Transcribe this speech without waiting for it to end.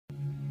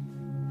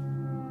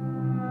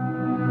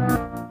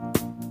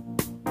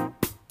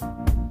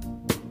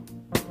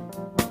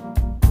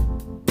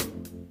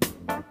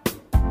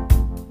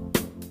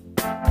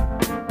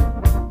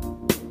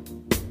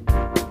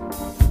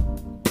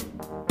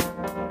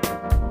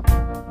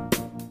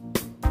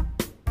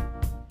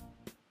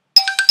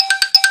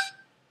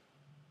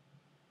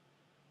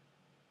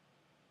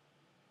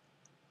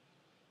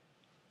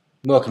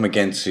Welcome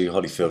again to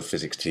Holyfield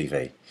Physics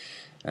TV.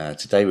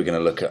 Today we're going to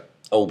look at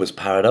Olber's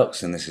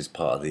paradox, and this is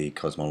part of the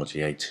Cosmology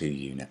A2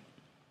 unit.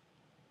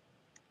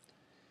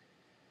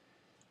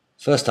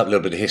 First up, a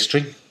little bit of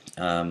history.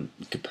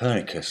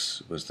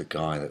 Copernicus was the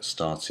guy that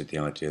started the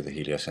idea of the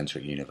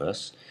heliocentric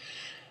universe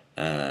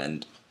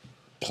and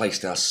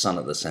placed our sun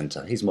at the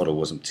centre. His model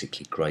wasn't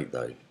particularly great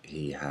though.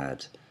 He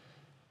had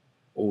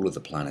all of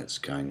the planets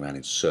going around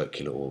in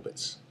circular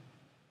orbits.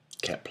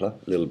 Kepler,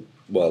 a little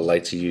while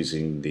later,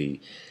 using the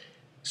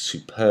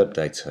superb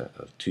data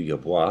of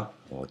Tuyaubois,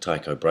 or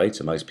Tycho Brahe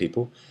to most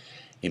people,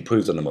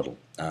 improved on the model,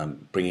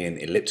 bringing in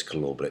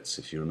elliptical orbits.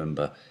 If you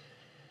remember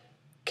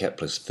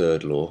Kepler's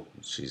third law,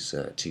 which is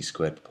t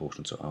squared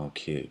proportional to r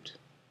cubed.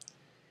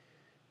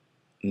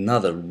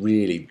 Another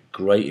really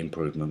great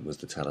improvement was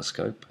the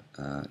telescope.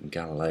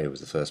 Galileo was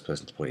the first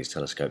person to point his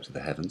telescope to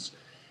the heavens,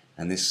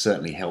 and this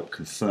certainly helped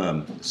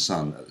confirm the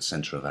sun at the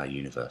centre of our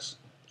universe.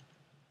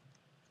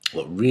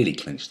 What really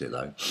clinched it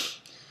though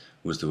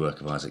was the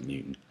work of Isaac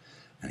Newton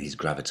and his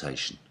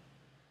gravitation.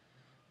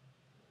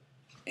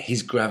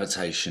 His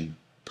gravitation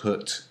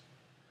put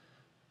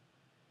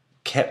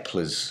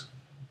Kepler's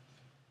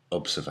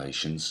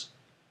observations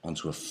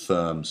onto a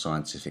firm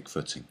scientific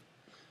footing.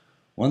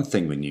 One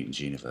thing with Newton's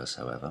universe,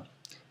 however,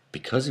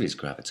 because of his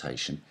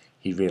gravitation,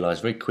 he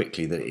realised very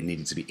quickly that it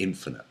needed to be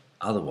infinite,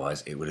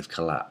 otherwise it would have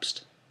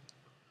collapsed.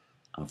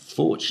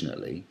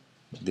 Unfortunately,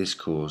 this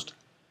caused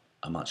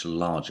a much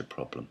larger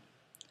problem.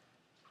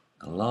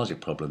 A larger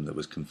problem that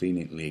was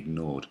conveniently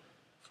ignored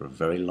for a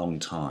very long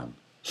time.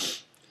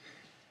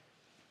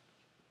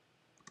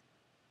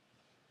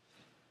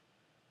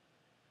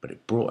 But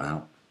it brought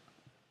out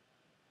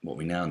what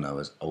we now know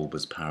as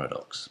Olber's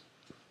paradox.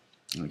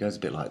 And it goes a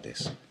bit like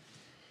this.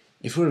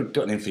 If we've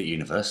got an infinite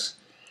universe,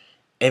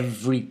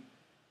 every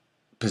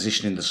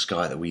position in the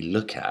sky that we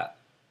look at,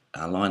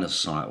 our line of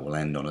sight will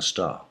end on a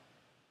star.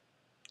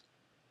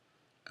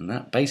 And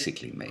that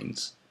basically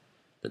means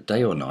that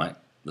day or night,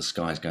 the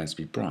sky is going to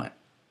be bright.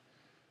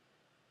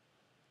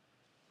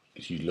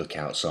 If you look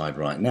outside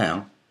right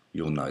now,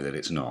 you'll know that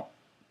it's not.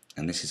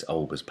 And this is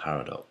Olber's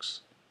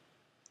paradox.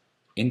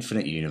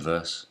 Infinite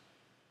universe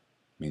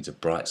means a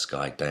bright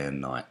sky day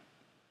and night.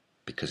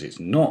 Because it's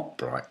not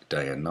bright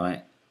day and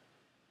night,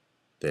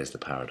 there's the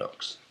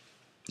paradox.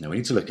 Now we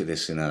need to look at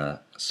this in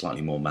a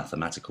slightly more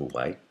mathematical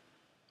way.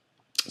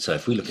 So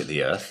if we look at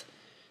the Earth,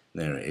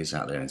 there it is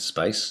out there in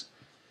space,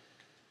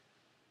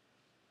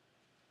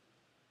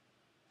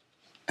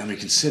 and we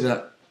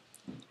consider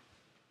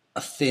a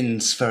thin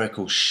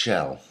spherical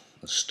shell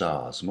of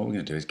stars, and what we're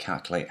going to do is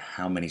calculate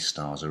how many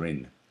stars are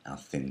in our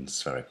thin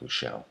spherical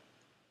shell.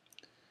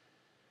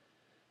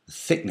 The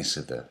thickness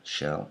of the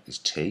shell is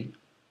T,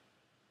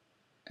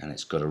 and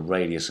it's got a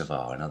radius of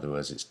r. In other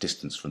words, its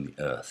distance from the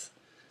Earth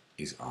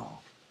is r.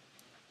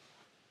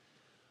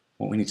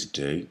 What we need to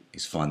do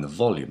is find the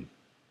volume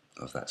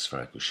of that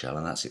spherical shell,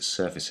 and that's its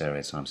surface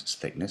area times its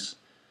thickness.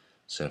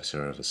 Surface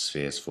area of a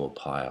sphere is 4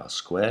 pi r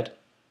squared.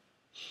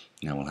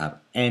 Now we'll have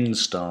n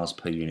stars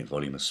per unit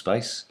volume of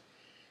space,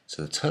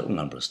 so the total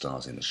number of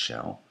stars in the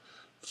shell,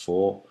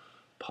 4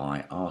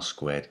 pi r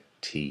squared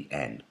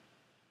Tn.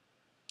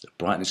 The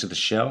brightness of the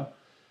shell,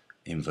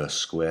 inverse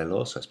square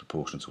law, so it's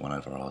proportional to 1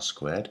 over r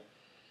squared,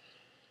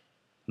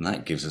 and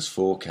that gives us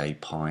 4k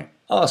pi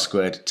r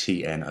squared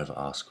Tn over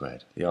r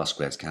squared. The r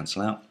squareds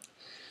cancel out,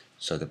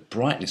 so the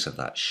brightness of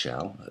that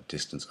shell at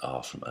distance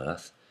r from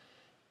Earth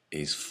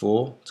is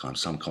 4 times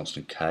some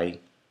constant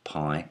k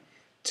pi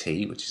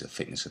T, which is the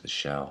thickness of the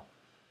shell,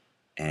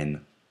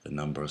 n, the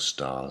number of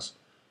stars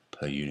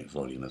per unit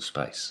volume of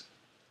space.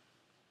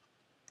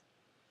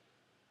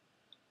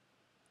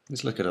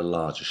 Let's look at a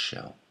larger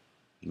shell.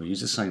 We'll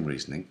use the same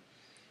reasoning.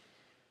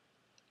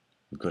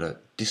 We've got a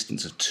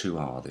distance of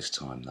 2r this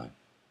time though.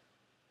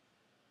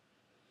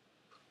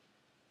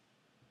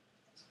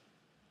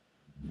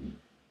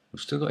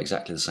 We've still got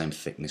exactly the same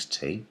thickness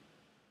T.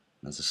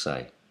 As I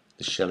say,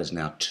 the shell is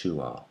now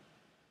 2r.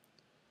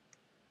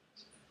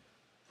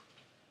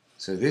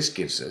 So this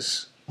gives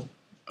us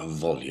a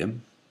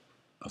volume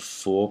of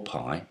 4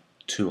 pi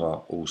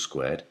 2r all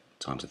squared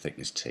times the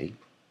thickness T.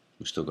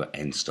 We've still got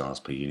n stars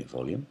per unit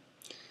volume.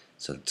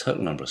 So the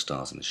total number of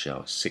stars in the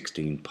shell is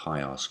 16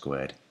 pi r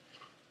squared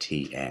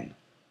Tn.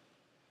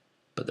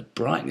 But the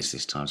brightness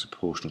this time is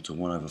proportional to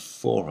 1 over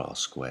 4r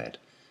squared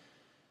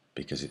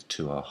because it's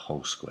 2r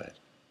whole squared.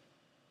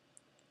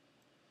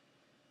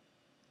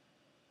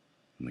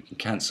 And we can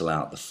cancel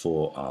out the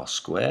 4r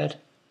squared,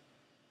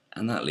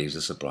 and that leaves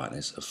us a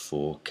brightness of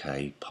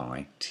 4k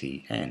pi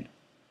Tn,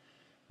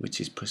 which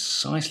is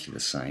precisely the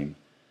same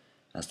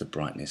as the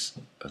brightness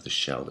of the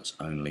shell that's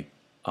only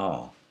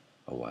r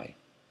away.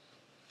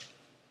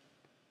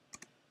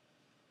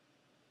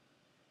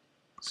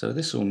 So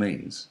this all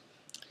means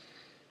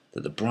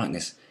that the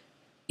brightness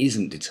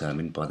isn't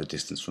determined by the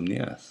distance from the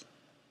Earth.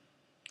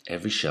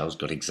 Every shell's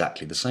got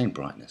exactly the same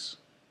brightness.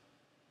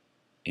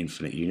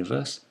 Infinite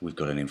universe, we've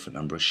got an infinite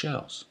number of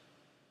shells.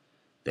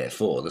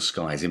 Therefore, the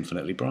sky is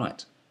infinitely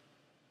bright.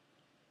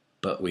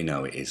 But we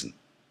know it isn't.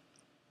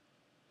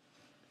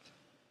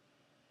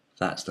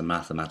 That's the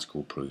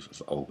mathematical proof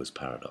of Olber's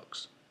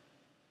paradox.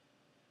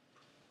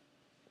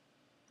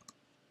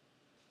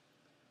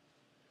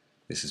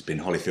 This has been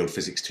Holyfield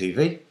Physics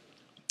TV.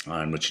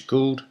 I'm Richard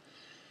Gould.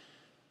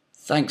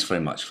 Thanks very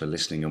much for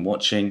listening and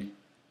watching.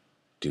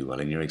 Do well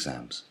in your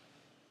exams.